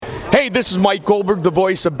Hey, this is Mike Goldberg, the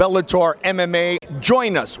voice of Bellator MMA.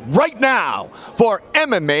 Join us right now for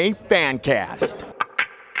MMA Fancast.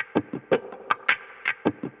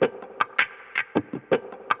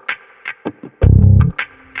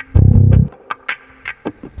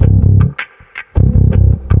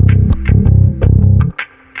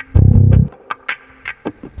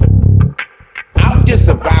 I'm just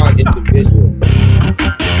a violent individual.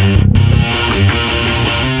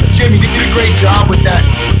 Jimmy, you did a great job with that.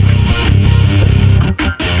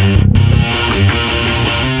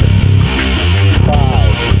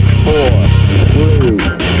 5, 4, 3, 2,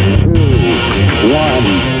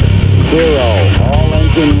 1, 0. All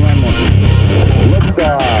engine running.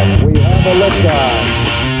 Liftoff. We have a liftoff.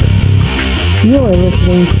 You're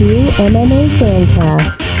listening to MMA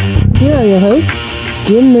Fancast. Here are your hosts,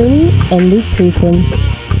 Jim Mooney and Luke Payson.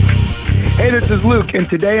 Hey, this is Luke, and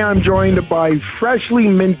today I'm joined by freshly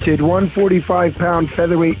minted 145-pound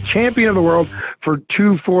featherweight champion of the world for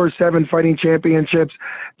 247 Fighting Championships,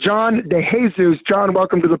 John DeJesus. John,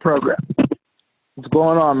 welcome to the program. What's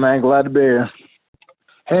going on, man? Glad to be here.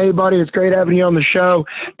 Hey, buddy, it's great having you on the show,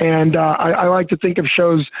 and I like to think of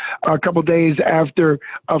shows a couple days after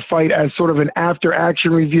a fight as sort of an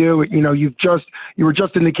after-action review. You know, you were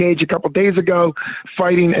just in the cage a couple days ago,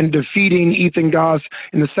 fighting and defeating Ethan Goss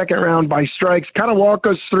in the second round by strikes. Kind of walk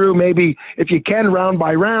us through, maybe, if you can, round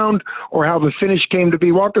by round, or how the finish came to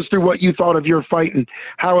be. Walk us through what you thought of your fight and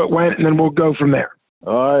how it went, and then we'll go from there.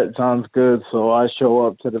 All right, sounds good. So I show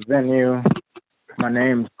up to the venue. My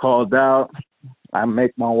name's called out. I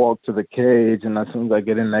make my walk to the cage, and as soon as I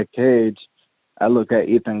get in that cage, I look at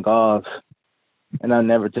Ethan Goss, and I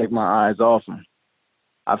never take my eyes off him.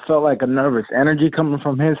 I felt like a nervous energy coming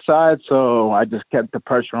from his side, so I just kept the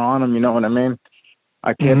pressure on him, you know what I mean? I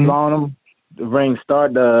kept on him. The ring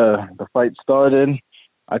started, the fight started.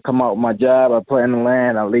 I come out with my jab. I plan to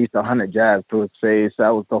land at least 100 jabs to his face.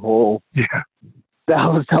 That was the whole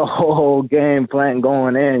game plan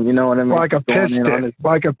going in, you know what I mean? Like a piston,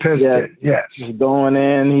 yes. Just going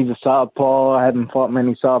in, he's a southpaw. I haven't fought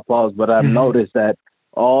many southpaws, but I've noticed that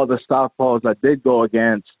all the southpaws I did go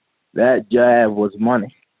against, that jab was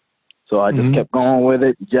money. So I just kept going with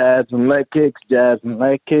it, jabs and leg kicks. I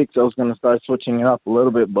was going to start switching it up a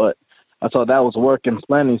little bit, but I thought that was working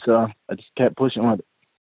plenty, so I just kept pushing with it.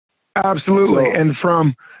 Absolutely. So, and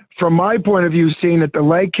from my point of view, seeing that the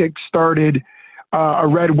leg kick started a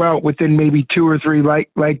red welt within maybe 2 or 3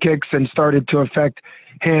 leg kicks and started to affect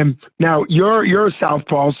him. Now, you're a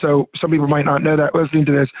southpaw, so some people might not know that listening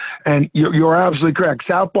to this, and you're absolutely correct.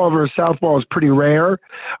 Southpaw versus southpaw is pretty rare.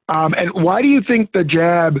 And why do you think the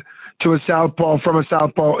jab to a southpaw from a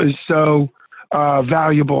southpaw is so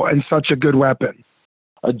valuable and such a good weapon?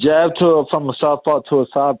 A jab from a southpaw to a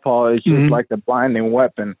southpaw is just like a blinding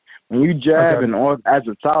weapon. When you jab as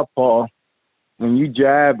a southpaw, when you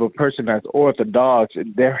jab a person that's orthodox,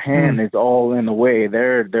 their hand is all in the way.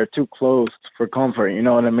 They're too close for comfort. You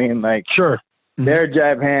know what I mean? Like, their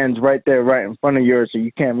jab hand's right there, right in front of yours, so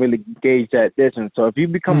you can't really gauge that distance. So if you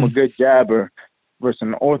become a good jabber versus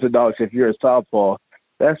an orthodox, if you're a southpaw,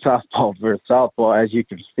 that southpaw versus southpaw, as you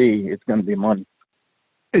can see, it's going to be money.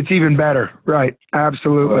 It's even better, right?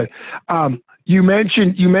 Absolutely. Right. You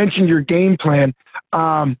mentioned your game plan.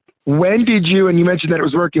 When did you, and you mentioned that it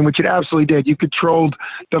was working, which it absolutely did. You controlled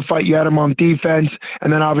the fight. You had him on defense,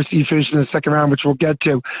 and then obviously you finished in the second round, which we'll get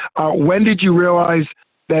to. When did you realize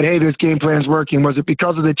that, hey, this game plan is working? Was it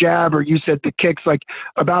because of the jab, or you said the kicks? Like,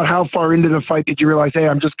 about how far into the fight did you realize, hey,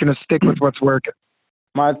 I'm just going to stick with what's working?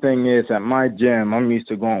 My thing is, at my gym, I'm used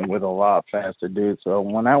to going with a lot faster dude. So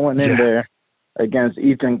when I went in there against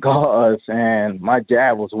Ethan Goss and my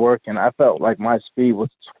jab was working, I felt like my speed was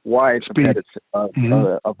twice ahead of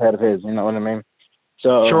his, you know what I mean?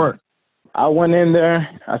 So I went in there.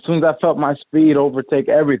 As soon as I felt my speed overtake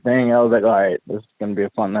everything, I was like, all right, this is going to be a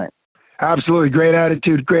fun night. Absolutely. Great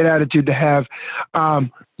attitude to have.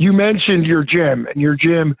 You mentioned your gym, and your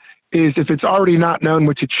gym is, if it's already not known,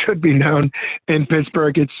 which it should be known in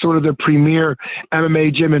Pittsburgh, it's sort of the premier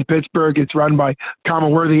MMA gym in Pittsburgh. It's run by Kama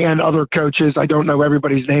Worthy and other coaches. I don't know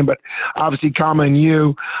everybody's name, but obviously Kama and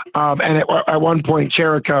you. And at one point,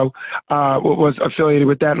 Cherico was affiliated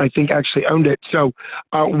with that, and I think actually owned it. So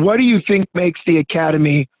what do you think makes the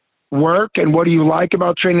academy work, and what do you like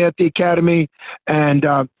about training at the academy? And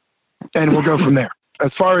we'll go from there.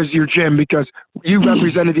 As far as your gym, because you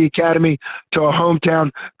represented the academy to a hometown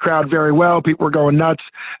crowd very well. People were going nuts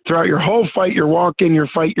throughout your whole fight, your walk-in, your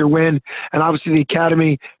fight, your win. And obviously the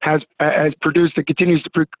academy has produced and continues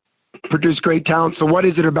to produce great talent. So what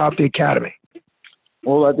is it about the academy?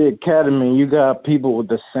 Well, at the academy, you got people with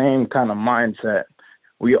the same kind of mindset.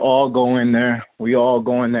 We all go in there. We all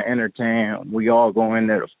go in there to entertain. We all go in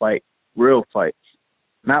there to fight, real fights.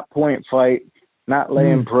 Not point fight, not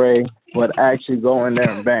lay and pray, but actually go in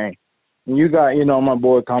there and bang. And you got, my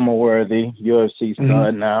boy Kama Worthy, UFC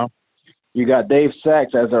stud now. You got Dave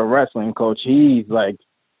Sachs as a wrestling coach. He's like,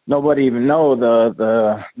 nobody even knows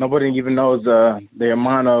the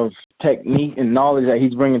amount of technique and knowledge that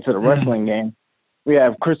he's bringing to the wrestling game. We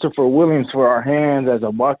have Christopher Williams for our hands as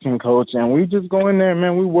a boxing coach, and we just go in there,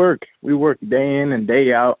 man. We work day in and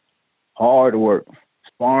day out, hard work,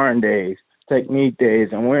 sparring days, technique days,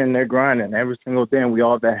 and we're in there grinding every single day. And we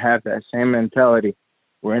all have that same mentality.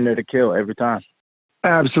 We're in there to kill every time.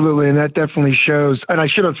 Absolutely, and that definitely shows. And I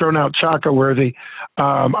should have thrown out Chaka Worthy.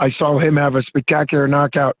 I saw him have a spectacular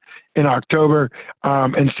knockout in October.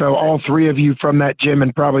 And so all three of you from that gym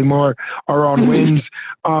and probably more are on wins.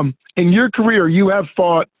 In your career, you have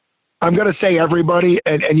fought, I'm going to say everybody,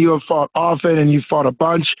 and you have fought often and you fought a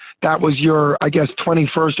bunch. That was your, I guess,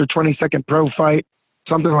 21st or 22nd pro fight,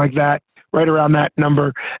 something like that, right around that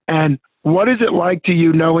number. And what is it like to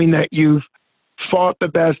you knowing that you've fought the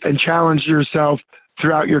best and challenged yourself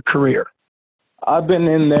throughout your career? I've been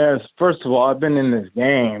in there, first of all, I've been in this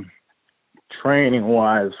game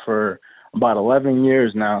training-wise for about 11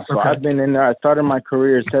 years now. So I've been in there. I started my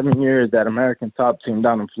career 7 years at American Top Team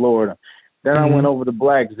down in Florida. Then I went over to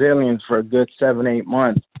Black Zillions for a good 7-8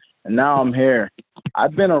 months, and now I'm here.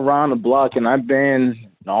 I've been around the block, and I've been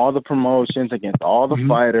in all the promotions against all the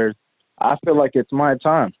fighters. I feel like it's my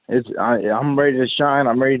time. I'm ready to shine.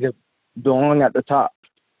 I'm ready to belong at the top.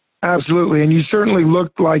 Absolutely. And you certainly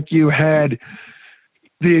looked like you had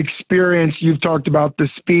the experience. You've talked about the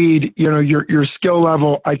speed, your skill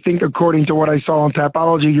level. I think according to what I saw on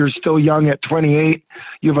Tapology, you're still young at 28.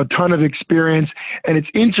 You have a ton of experience. And it's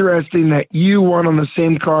interesting that you won on the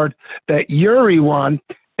same card that Yuri won,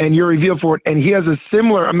 and Yuri Villafaort, and he has a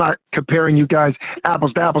similar, I'm not comparing you guys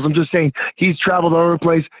apples to apples, I'm just saying he's traveled all over the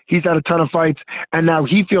place, he's had a ton of fights, and now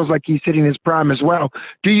he feels like he's hitting his prime as well.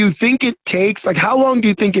 Do you think it takes, how long do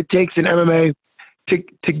you think it takes in MMA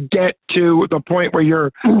to get to the point where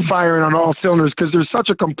you're firing on all cylinders? Because there's such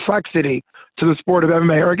a complexity to the sport of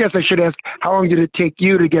MMA. Or I guess I should ask, how long did it take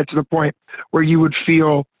you to get to the point where you would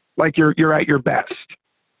feel like you're at your best?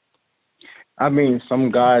 I mean,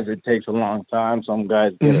 some guys, it takes a long time. Some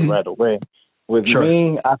guys get it right away. With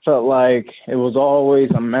me, I felt like it was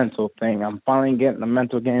always a mental thing. I'm finally getting the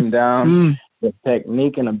mental game down. The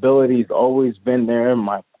technique and ability's always been there.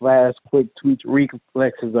 My fast, quick twitch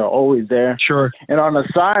reflexes are always there. Sure. And on a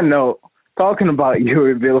side note, talking about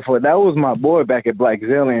Yuri Villafaort, that was my boy back at Black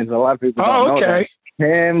Zillions. A lot of people don't know that.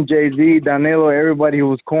 Him, Jay-Z, Danilo, everybody who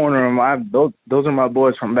was cornering him, those are my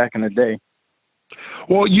boys from back in the day.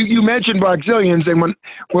 Well, you mentioned Black Zillions, and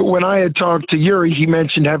when I had talked to Yuri, he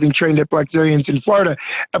mentioned having trained at Black Zillions in Florida,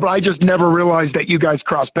 but I just never realized that you guys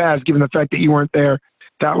crossed paths, given the fact that you weren't there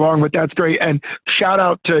that long. But that's great, and shout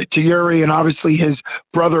out to Yuri, and obviously his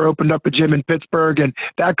brother opened up a gym in Pittsburgh, and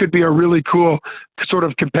that could be a really cool sort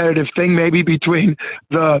of competitive thing, maybe between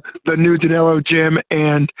the new Danilo gym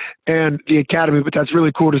and the academy. But that's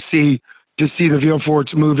really cool to see the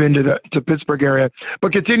Villafaorts move into the Pittsburgh area.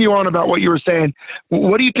 But continue on about what you were saying.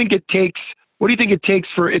 What do you think it takes? What do you think it takes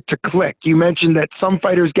for it to click? You mentioned that some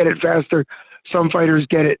fighters get it faster, some fighters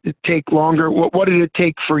get it take longer. What did it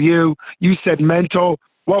take for you? You said mental.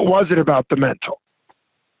 What was it about the mental?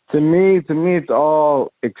 To me, it's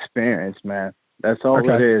all experience, man. That's all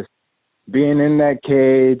it is. Being in that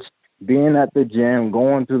cage, being at the gym,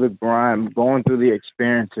 going through the grind, going through the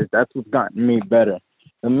experiences. That's what's gotten me better.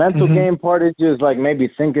 The mental game part is just like maybe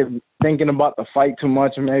thinking about the fight too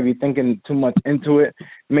much, or maybe thinking too much into it,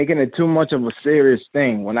 making it too much of a serious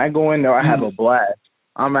thing. When I go in there, I have a blast.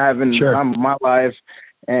 I'm having my life,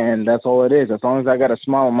 and that's all it is. As long as I got a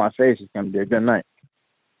smile on my face, it's going to be a good night.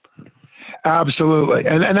 Absolutely.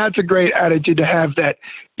 And that's a great attitude to have, that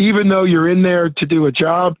even though you're in there to do a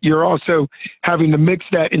job, you're also having to mix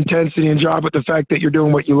that intensity and job with the fact that you're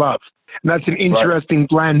doing what you love. And that's an interesting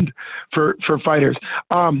blend for fighters.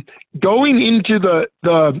 Going into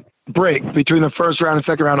the break between the first round and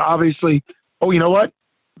second round, obviously, you know what?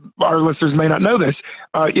 Our listeners may not know this.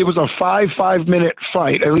 It was a 5-minute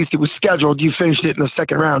fight. At least it was scheduled. You finished it in the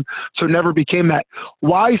second round, so it never became that.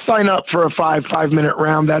 Why sign up for a 5-minute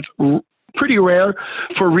round? That's pretty rare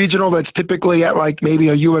for regional. That's typically at like maybe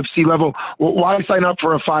a UFC level. Why sign up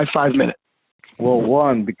for a 5-minute? Well,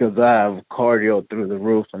 one, because I have cardio through the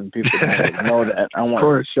roof, and people don't know that. I want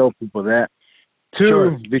to show people that.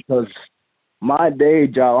 Two, because my day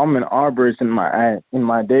job, I'm an arborist in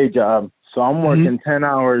my day job, so I'm working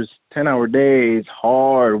 10-hour days,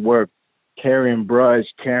 hard work, carrying brush,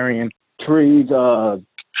 carrying trees,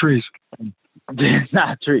 Trees.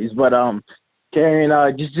 Not trees, but carrying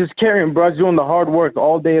just carrying, bro, doing the hard work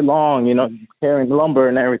all day long, carrying lumber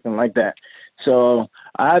and everything like that. So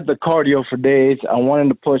I had the cardio for days. I wanted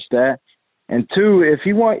to push that. And two, if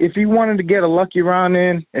he wanted to get a lucky round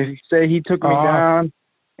in, if he say he took me down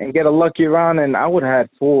and get a lucky round in, I would have had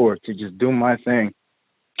 4 to just do my thing.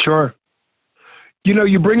 Sure.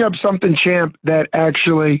 You bring up something, Champ, that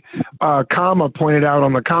actually Kama pointed out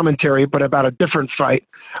on the commentary, but about a different fight,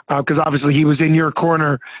 because obviously he was in your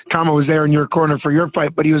corner. Kama was there in your corner for your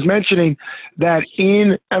fight, but he was mentioning that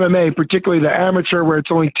in MMA, particularly the amateur, where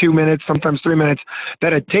it's only 2 minutes, sometimes 3 minutes,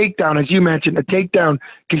 that a takedown, as you mentioned, a takedown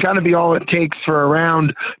can kind of be all it takes for a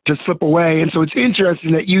round to slip away. And so it's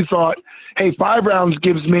interesting that you thought, hey, 5 rounds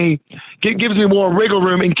gives me more wiggle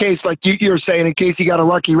room in case, like you're saying, in case you got a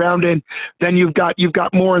lucky round in, then you've got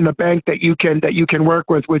more in the bank that you can work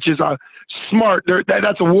with, which is a smart.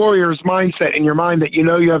 That's a warrior's mindset in your mind, that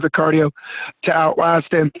you have the cardio to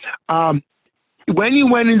outlast him. When you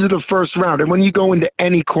went into the first round, and when you go into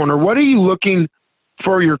any corner, what are you looking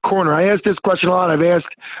for your corner? I asked this question a lot. I've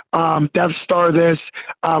asked Death Star this.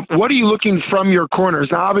 What are you looking from your corners?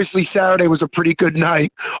 Now, obviously, Saturday was a pretty good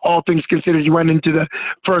night, all things considered. You went into the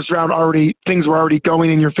first round things were already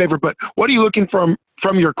going in your favor. But what are you looking from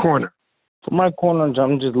your corner? For my corners,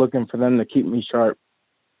 I'm just looking for them to keep me sharp.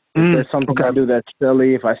 If there's something I do that's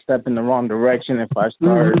silly, if I step in the wrong direction, if I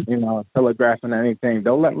start, telegraphing anything,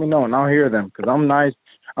 they'll let me know, and I'll hear them, because I'm nice.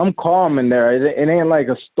 I'm calm in there. It ain't like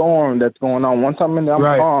a storm that's going on. Once I'm in there,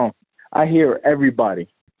 I'm calm. I hear everybody.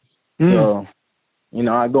 So,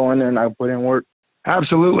 I go in there and I put in work.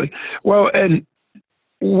 Absolutely. Well, and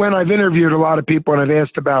when I've interviewed a lot of people and I've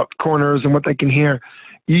asked about corners and what they can hear,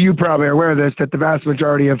 you probably are aware of this, that the vast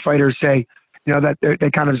majority of fighters say, that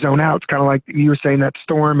they kind of zone out. It's kind of like you were saying, that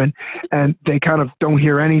storm, and they kind of don't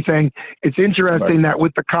hear anything. It's interesting that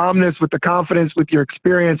with the calmness, with the confidence, with your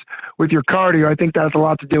experience, with your cardio, I think that has a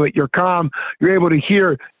lot to do with your calm. You're able to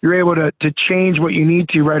hear, you're able to change what you need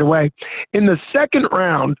to right away. In the second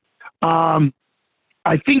round,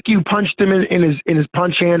 I think you punched him in his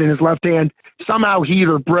punch hand, in his left hand. Somehow he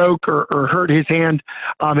either broke or hurt his hand,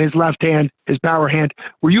 his left hand, his power hand.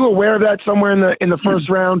 Were you aware of that somewhere in the first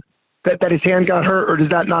round, that his hand got hurt, or does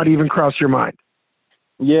that not even cross your mind?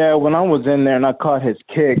 Yeah, when I was in there and I caught his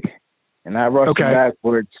kick and I rushed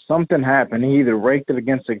backwards, something happened. He either raked it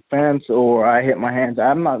against the fence or I hit my hands.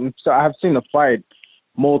 I've seen the fight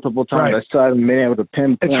multiple times. I still haven't been able to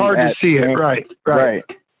pinpoint. It's hard to see it, right.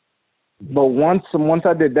 But once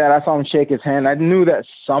I did that, I saw him shake his hand. I knew that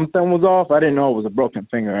something was off. I didn't know it was a broken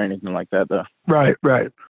finger or anything like that, though. Right.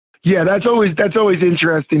 Yeah, that's always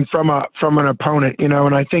interesting from an opponent,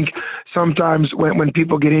 and I think sometimes when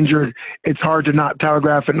people get injured, it's hard to not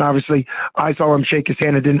telegraph it. And obviously, I saw him shake his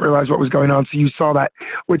hand and didn't realize what was going on, so you saw that,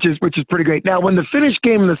 which is pretty great. Now, when the finish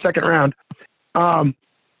came in the second round,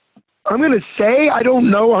 I'm going to say I don't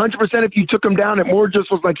know 100% if you took him down. It more just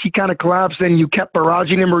was like he kind of collapsed and you kept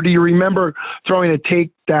barraging him, or do you remember throwing a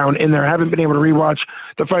takedown in there? I haven't been able to rewatch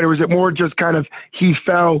the fight. Or was it more just kind of he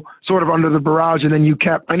fell sort of under the barrage and then you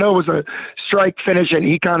kept? I know it was a strike finish and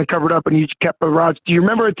he kind of covered up and you kept barrage. Do you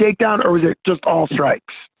remember a takedown, or was it just all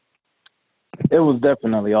strikes? It was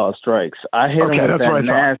definitely all strikes. I hit him with that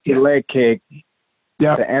nasty leg kick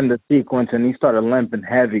to end the sequence, and he started limping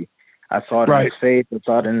heavy. I saw it in his face. I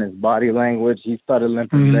saw it in his body language. He started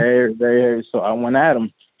limping very, very heavy. So I went at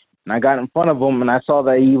him, and I got in front of him, and I saw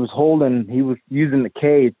that he was using the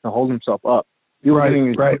cage to hold himself up. He wasn't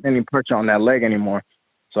even putting any pressure on that leg anymore.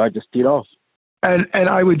 So I just teed off. And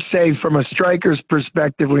I would say from a striker's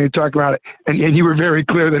perspective, when you talk about it, and you were very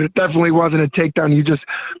clear that it definitely wasn't a takedown. You just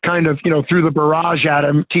kind of, threw the barrage at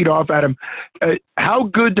him, teed off at him. How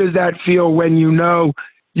good does that feel when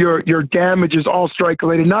your damage is all strike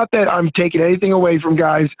related? Not that I'm taking anything away from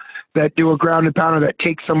guys that do a ground and pounder that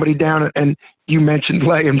takes somebody down, and you mentioned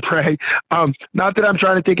lay and pray. Not that I'm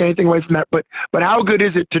trying to take anything away from that, but how good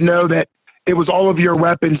is it to know that it was all of your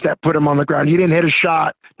weapons that put him on the ground? You didn't hit a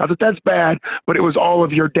shot. Not that that's bad, but it was all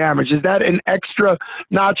of your damage. Is that an extra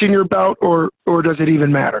notch in your belt, or does it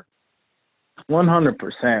even matter?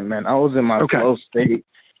 100%, man. I was in my flow state.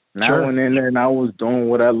 And I went in there and I was doing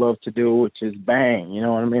what I love to do, which is bang. You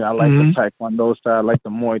know what I mean? I like the Taekwondo style. I like the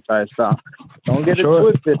Muay Thai style. Don't get it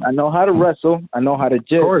twisted. I know how to wrestle. I know how to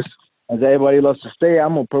jiu. Of course. As everybody loves to say,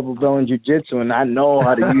 I'm a purple belt in jiu-jitsu, and I know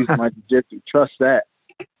how to use my jiu-jitsu. Trust that.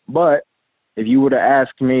 But if you would have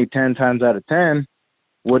asked me 10 times out of 10,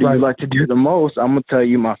 what do you like to do the most? I'm going to tell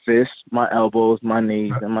you my fists, my elbows, my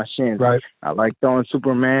knees, and my shins. Right. I like throwing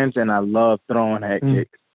Supermans, and I love throwing head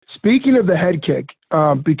kicks. Speaking of the head kick,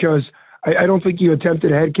 because I don't think you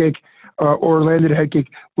attempted a head kick. or landed a head kick.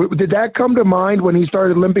 Did that come to mind when he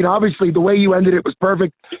started limping? Obviously, the way you ended it was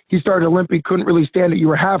perfect. He started limping, couldn't really stand it. You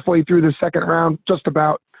were halfway through the second round, just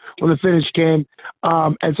about, when the finish came.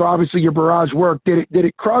 And so obviously your barrage worked. Did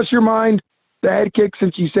it cross your mind, the head kick,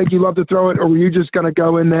 since you said you love to throw it, or were you just going to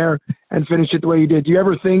go in there and finish it the way you did? Do you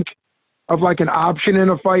ever think of like an option in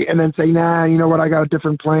a fight and then say, nah, you know what, I got a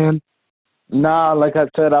different plan? Nah, like I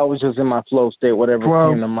said, I was just in my flow state. Whatever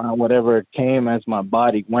came to mind, whatever came as my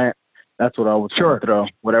body went, that's what I was going to throw,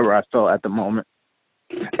 whatever I felt at the moment.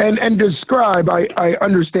 And describe, I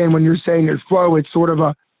understand when you're saying it's flow, it's sort of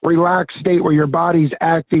a relaxed state where your body's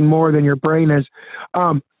acting more than your brain is.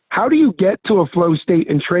 How do you get to a flow state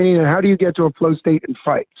in training, and how do you get to a flow state in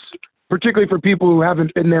fights, particularly for people who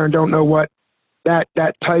haven't been there and don't know what that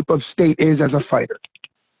type of state is as a fighter?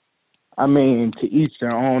 I mean, to each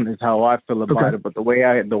their own is how I feel about it. But the way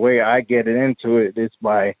I get it into it is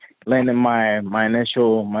by landing my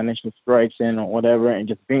initial strikes in or whatever, and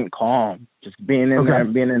just being calm, just being in there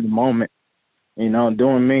and being in the moment. You know,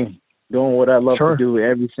 doing me, doing what I love to do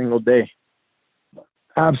every single day.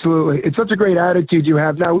 Absolutely, it's such a great attitude you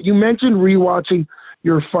have. Now, you mentioned rewatching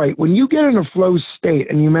your fight. When you get in a flow state,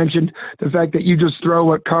 and you mentioned the fact that you just throw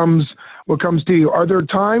what comes to you, are there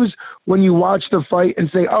times when you watch the fight and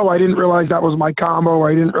say, oh, I didn't realize that was my combo, or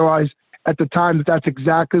I didn't realize at the time that that's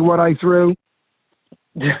exactly what I threw?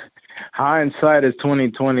 Hindsight is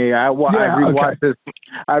 20/20. I rewatch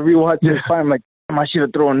this fight. I'm like, I should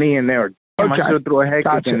have thrown a knee in there, or I should have thrown a head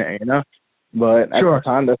kick in there, you know? But at the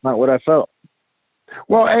time, that's not what I felt.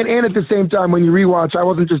 Well, and at the same time, when you rewatch, I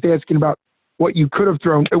wasn't just asking about what you could have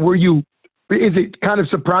thrown. Is it kind of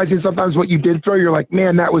surprising sometimes what you did throw? You're like,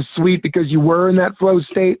 man, that was sweet because you were in that flow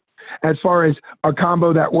state as far as a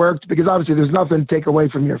combo that worked? Because obviously there's nothing to take away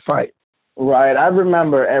from your fight. Right. I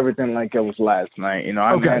remember everything like it was last night. You know,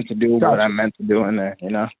 I meant to do what I meant to do in there, you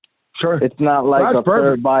know? Sure. It's not like a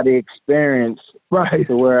third body experience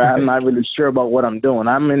to where I'm not really sure about what I'm doing.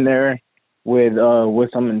 I'm in there with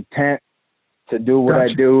some intent to do what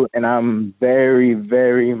I do, and I'm very,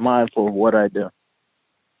 very mindful of what I do.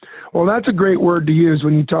 Well, that's a great word to use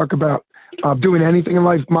when you talk about doing anything in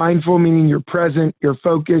life. Mindful, meaning you're present, you're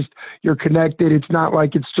focused, you're connected. It's not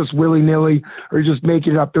like it's just willy-nilly or you're just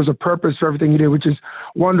making it up. There's a purpose for everything you do, which is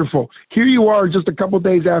wonderful. Here you are just a couple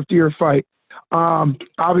days after your fight.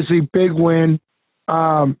 Obviously, big win,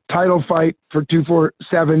 title fight for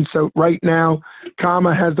 247. So right now,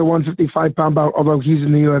 Kama has the 155-pound belt, although he's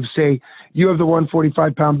in the UFC. You have the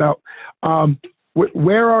 145-pound belt.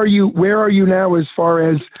 Where are you now as far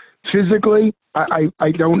as physically?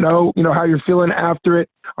 I don't know, how you're feeling after it.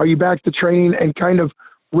 Are you back to training, and kind of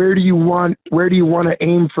where do you want to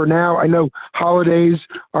aim for now? I know holidays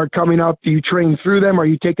are coming up. Do you train through them? Are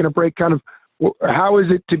you taking a break? Kind of, how is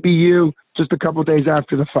it to be you just a couple of days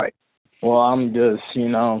after the fight? Well, I'm just,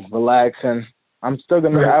 relaxing. I'm still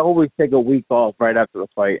I always take a week off right after the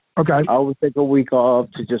fight. Okay. I always take a week off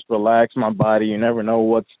to just relax my body. You never know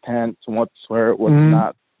what's tense, what's hurt, what's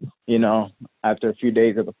not, after a few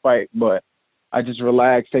days of the fight. But I just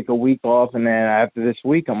relax, take a week off, and then after this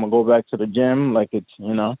week, I'm going to go back to the gym like it's,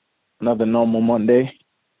 another normal Monday.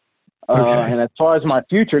 And as far as my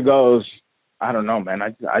future goes, I don't know, man.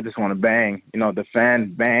 I just want to bang,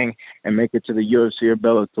 defend, bang, and make it to the UFC or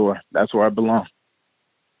Bellator. That's where I belong.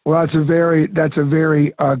 Well, that's a very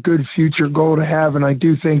good future goal to have, and I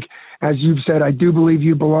do think, as you've said, I do believe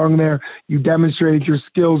you belong there. You demonstrated your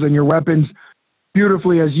skills and your weapons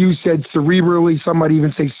beautifully, as you said, cerebrally. Some might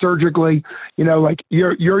even say surgically. Like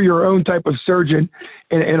you're your own type of surgeon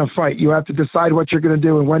in a fight. You have to decide what you're going to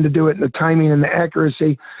do and when to do it, and the timing and the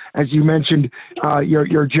accuracy, as you mentioned,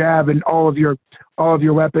 your jab and all of your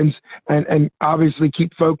weapons, and obviously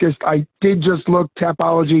keep focused. I did just look.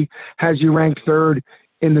 Tapology has you ranked third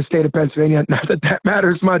in the state of Pennsylvania. Not that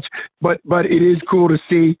matters much, but it is cool to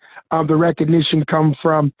see the recognition come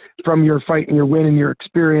from your fight and your win and your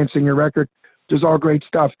experience and your record. Just all great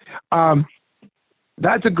stuff.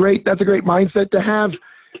 That's a great mindset to have.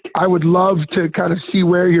 I would love to kind of see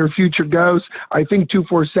where your future goes. I think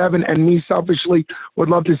 247, and me selfishly would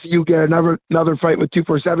love to see you get another fight with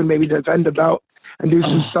 247, maybe defend the belt and do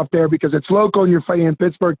some stuff there, because it's local and you're fighting in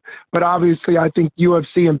Pittsburgh. But obviously, I think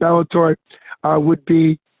UFC and Bellator would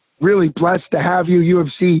be really blessed to have you.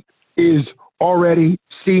 UFC is already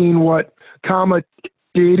seeing what Kama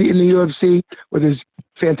did in the UFC with his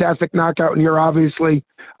fantastic knockout, and you're obviously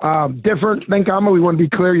different than Kama. We want to be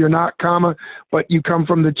clear, you're not Kama, but you come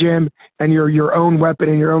from the gym and you're your own weapon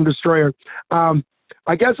and your own destroyer.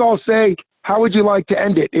 I guess I'll say, how would you like to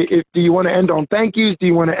end it? Do you want to end on thank yous? Do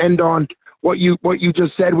you want to end on what you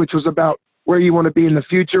just said, which was about where you want to be in the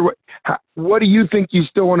future? What do you think you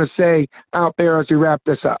still want to say out there as we wrap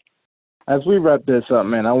this up? As we wrap this up,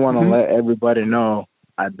 man, I want to let everybody know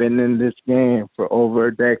I've been in this game for over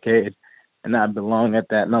a decade, and I belong at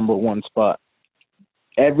that number one spot.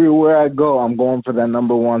 Everywhere I go, I'm going for that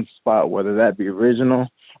number one spot, whether that be regional,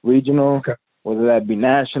 whether that be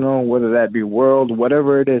national, whether that be world,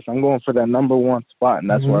 whatever it is. I'm going for that number one spot, and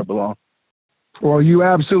that's where I belong. Well, you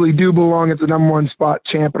absolutely do belong at the number one spot,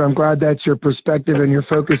 champ, and I'm glad that's your perspective and your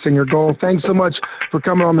focus and your goal. Thanks so much for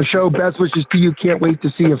coming on the show. Best wishes to you. Can't wait to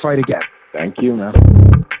see you fight again. Thank you, man.